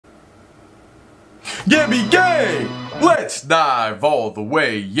Gibby gang, let's dive all the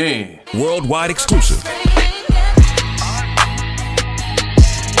way in. Worldwide exclusive.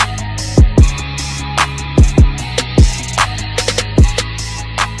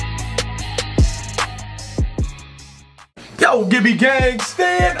 Yo, Gibby gang,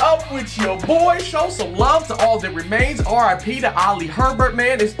 stand up with your boy. Show some love to all that remains. RIP to Ali Herbert,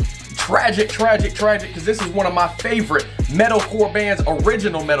 man. It's tragic, because this is one of my favorite metalcore bands,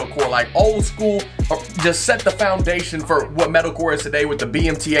 original metalcore, like old school, just set the foundation for what metalcore is today with the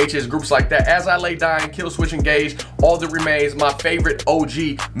BMTHs, groups like that. As I Lay Dying, Killswitch Engage, All That Remains, my favorite OG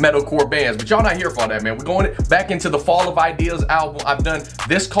metalcore bands. But y'all not here for all that, man. We're going back into the Fall of Ideas album. I've done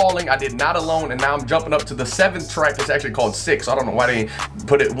This Calling, I did Not Alone, and now I'm jumping up to the 7th track. It's actually called 6. I don't know why they didn't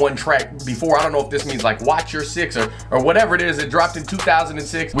put it one track before. I don't know if this means like Watch Your 6 or whatever it is. It dropped in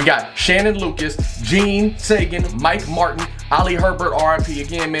 2006. We got Shannon Lucas, Gene Sagan, Mike Martin, Ali Herbert, RIP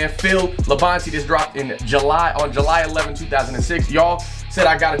again, man. Phil Labonte. This dropped in on July 11, 2006. Y'all said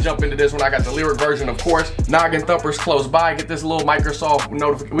I gotta jump into this one. I got the lyric version, of course. Noggin Thumpers close by. Get this little Microsoft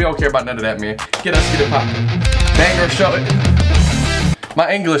notification. We don't care about none of that, man. Get it poppin'. Banger show it.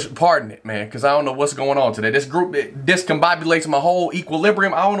 My English, pardon it, man, because I don't know what's going on today. This group, it discombobulates my whole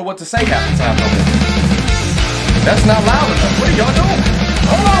equilibrium. I don't know what to say half the time. That's not loud enough. What are y'all doing?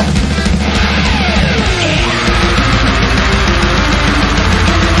 Hold on.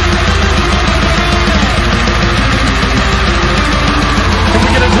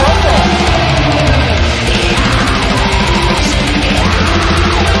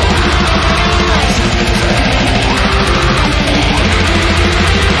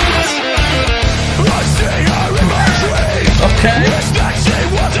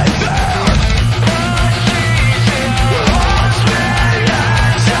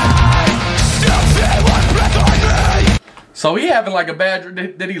 So he having like a bad,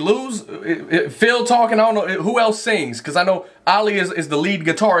 did he lose? Phil talking, I don't know, who else sings? Because I know Ali is the lead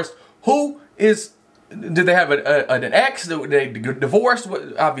guitarist. Who is, did they have an ex? Did they divorced?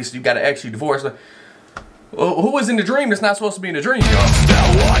 Obviously you got an ex, you divorced. Who was in the dream that's not supposed to be in the dream, y'all? Still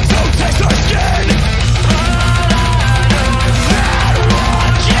want to taste her skin.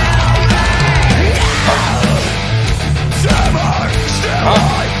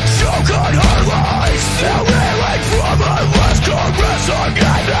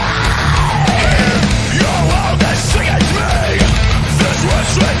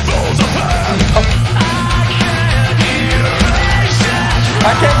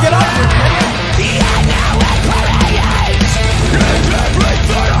 I can't get up here, man.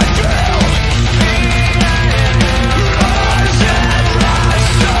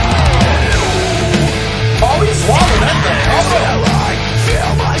 Oh, he swallowed that thing.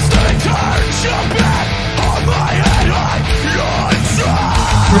 Feel my stomach turn, jump back on my head,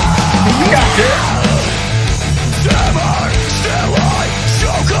 you got this. Simmer, still I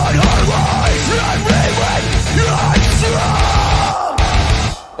choke on her lies, and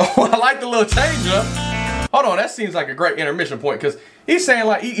oh, I like the little change up. Hold on, that seems like a great intermission point because he's saying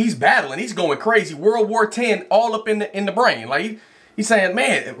like he's battling, he's going crazy, World War X all up in the brain. Like he's saying,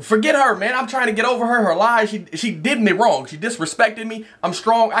 man, forget her, man. I'm trying to get over her lies. She did me wrong. She disrespected me. I'm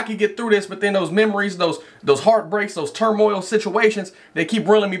strong. I can get through this. But then those memories, those heartbreaks, those turmoil situations, they keep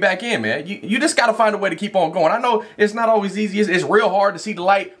reeling me back in, man. You just got to find a way to keep on going. I know it's not always easy. It's real hard to see the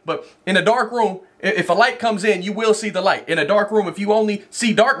light. But in a dark room, if a light comes in, you will see the light. In a dark room, if you only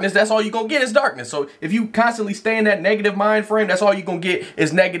see darkness, that's all you're going to get is darkness. So if you constantly stay in that negative mind frame, that's all you're going to get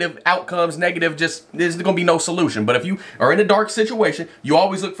is negative outcomes, negative, just, there's going to be no solution. But if you are in a dark situation, you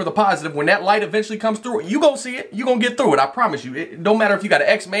always look for the positive. When that light eventually comes through, you going to see it. You're going to get through it. I promise you. It don't matter if you got an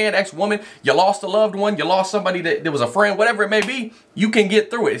ex-man, ex-woman, you lost a loved one, you lost somebody that was a friend, whatever it may be, you can get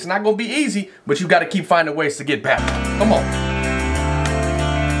through it. It's not going to be easy, but you got to keep finding ways to get better. Come on.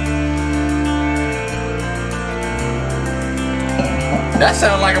 That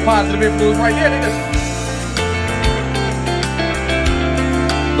sounds like a positive influence right there, niggas.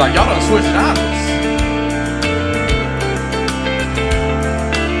 Like, y'all done switched genres.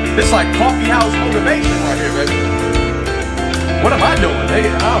 This like coffee house motivation right here, baby. What am I doing?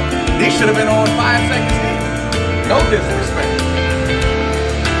 These should have been on 5 seconds in. No disrespect.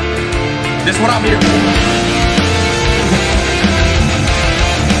 This is what I'm here for.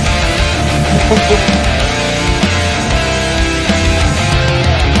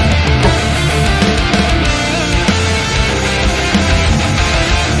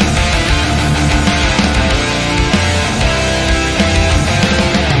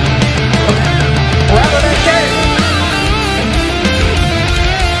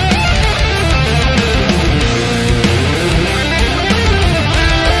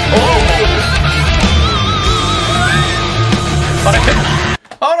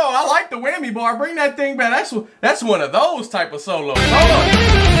 Heavy bar, bring that thing back. That's one of those type of solos. Hold on.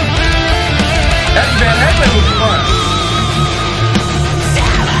 That's Van Halen was fun.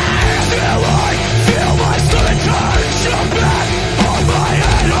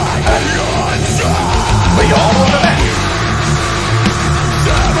 But y'all know that.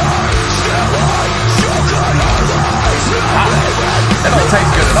 That don't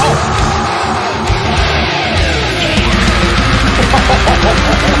taste good at all.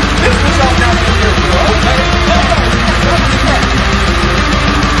 This was all down to here, bro.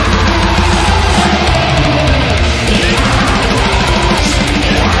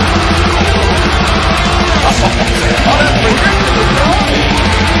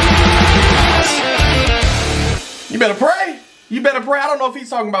 You better pray. You better pray. I don't know if he's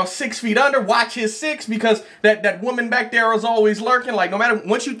talking about 6 feet under. Watch his 6, because that woman back there is always lurking. Like, no matter,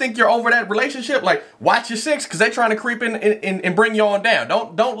 once you think you're over that relationship, like, watch your 6, because they're trying to creep in and bring you on down.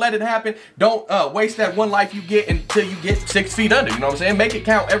 Don't let it happen. Don't waste that one life you get until you get 6 feet under. You know what I'm saying? Make it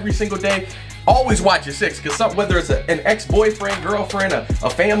count every single day. Always watch your 6, because whether it's an ex-boyfriend, girlfriend, a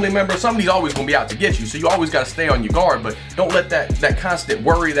family member, somebody's always going to be out to get you. So you always got to stay on your guard, but don't let that constant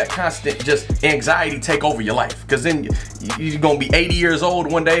worry, that constant just anxiety take over your life, because then you're going to be 80 years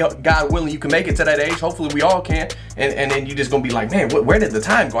old one day. God willing, you can make it to that age. Hopefully we all can. And then you're just going to be like, man, where did the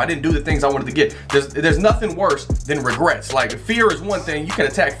time go? I didn't do the things I wanted to get. There's nothing worse than regrets. Like, fear is one thing. You can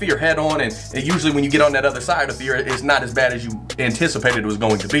attack fear head on, and usually when you get on that other side of fear, it's not as bad as you anticipated it was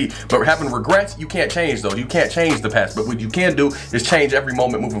going to be. But having regrets, you can't change those. You can't change the past. But what you can do is change every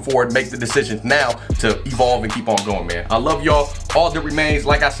moment moving forward. Make the decisions now to evolve and keep on going, man. I love y'all. All That Remains,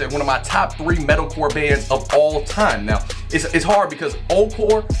 like I said, one of my top 3 metalcore bands of all time. Now, it's hard because old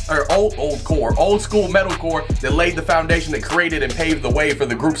school metalcore that laid the foundation, that created and paved the way for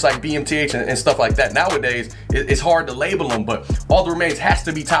the groups like BMTH and stuff like that. Nowadays, it's hard to label them, but All That Remains has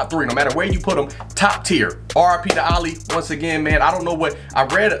to be top 3, no matter where you put them. Top tier. R.I.P. to Ali. Once again, man, I don't know what, I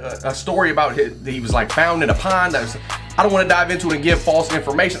read a story about he was like found in a pond. I don't want to dive into it and give false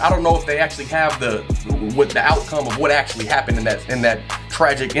information. I don't know if they actually have the outcome of what actually happened in that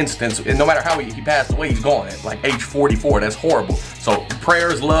tragic instance. And no matter how he passed away, he's gone at like age 44. That's horrible. So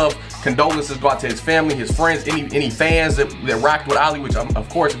prayers, love, condolences go out to his family, his friends, any fans that rocked with Ali, which of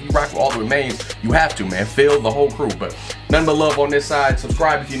course, if you rock with All That Remains, you have to, man. Feel the whole crew. But nothing but love on this side.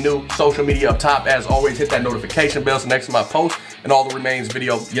 Subscribe if you're new. Social media up top. As always, hit that notification bell so next time I post and All That Remains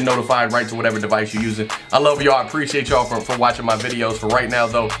video, you're notified right to whatever device you're using. I love y'all. I appreciate y'all for watching my videos. For right now,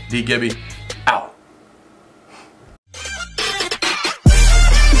 though, D Gibby, out.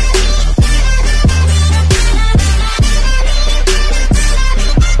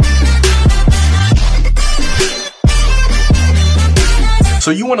 So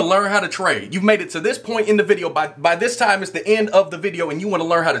you want to learn how to trade. You've made it to this point in the video. By this time, it's the end of the video, and you want to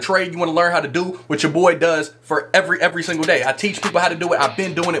learn how to trade. You want to learn how to do what your boy does for every single day. I teach people how to do it. I've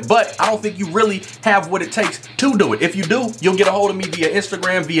been doing it, but I don't think you really have what it takes to do it. If you do, you'll get a hold of me via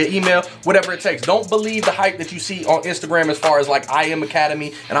Instagram, via email, whatever it takes. Don't believe the hype that you see on Instagram as far as like I Am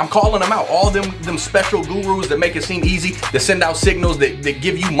Academy, and I'm calling them out. All them special gurus that make it seem easy, that send out signals, that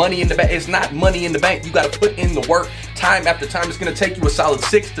give you money in the bank. It's not money in the bank. You got to put in the work time after time. It's going to take you a solid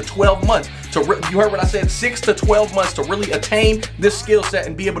 6 to 12 months to, you heard what I said, 6 to 12 months to really attain this skill set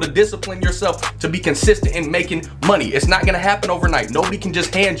and be able to discipline yourself to be consistent in making money. It's not going to happen overnight. Nobody can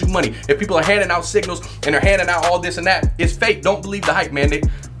just hand you money. If people are handing out signals and they're handing out all this and that, it's fake. Don't believe the hype, man.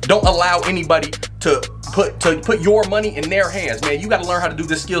 Don't allow anybody to put your money in their hands, man. You got to learn how to do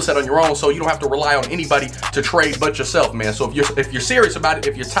this skill set on your own, so you don't have to rely on anybody to trade but yourself, man. So if you're serious about it,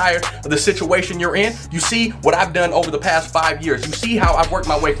 if you're tired of the situation you're in, you see what I've done over the past 5 years. You see how I've worked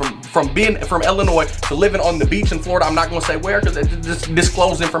my way from being from Illinois to living on the beach in Florida. I'm not going to say where, because it's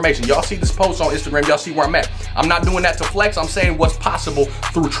disclosed information. Y'all see this post on Instagram. Y'all see where I'm at. I'm not doing that to flex. I'm saying what's possible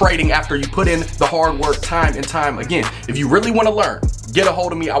through trading after you put in the hard work time and time again. If you really want to learn, get a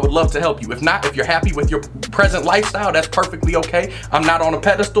hold of me. I would love to help you. If not, if you're happy with your present lifestyle, that's perfectly okay. I'm not on a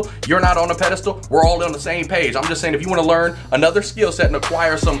pedestal. You're not on a pedestal. We're all on the same page. I'm just saying, if you want to learn another skill set and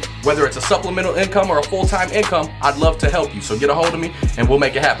acquire some, whether it's a supplemental income or a full-time income, I'd love to help you. So get a hold of me and we'll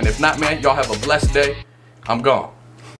make it happen. If not, man, y'all have a blessed day. I'm gone.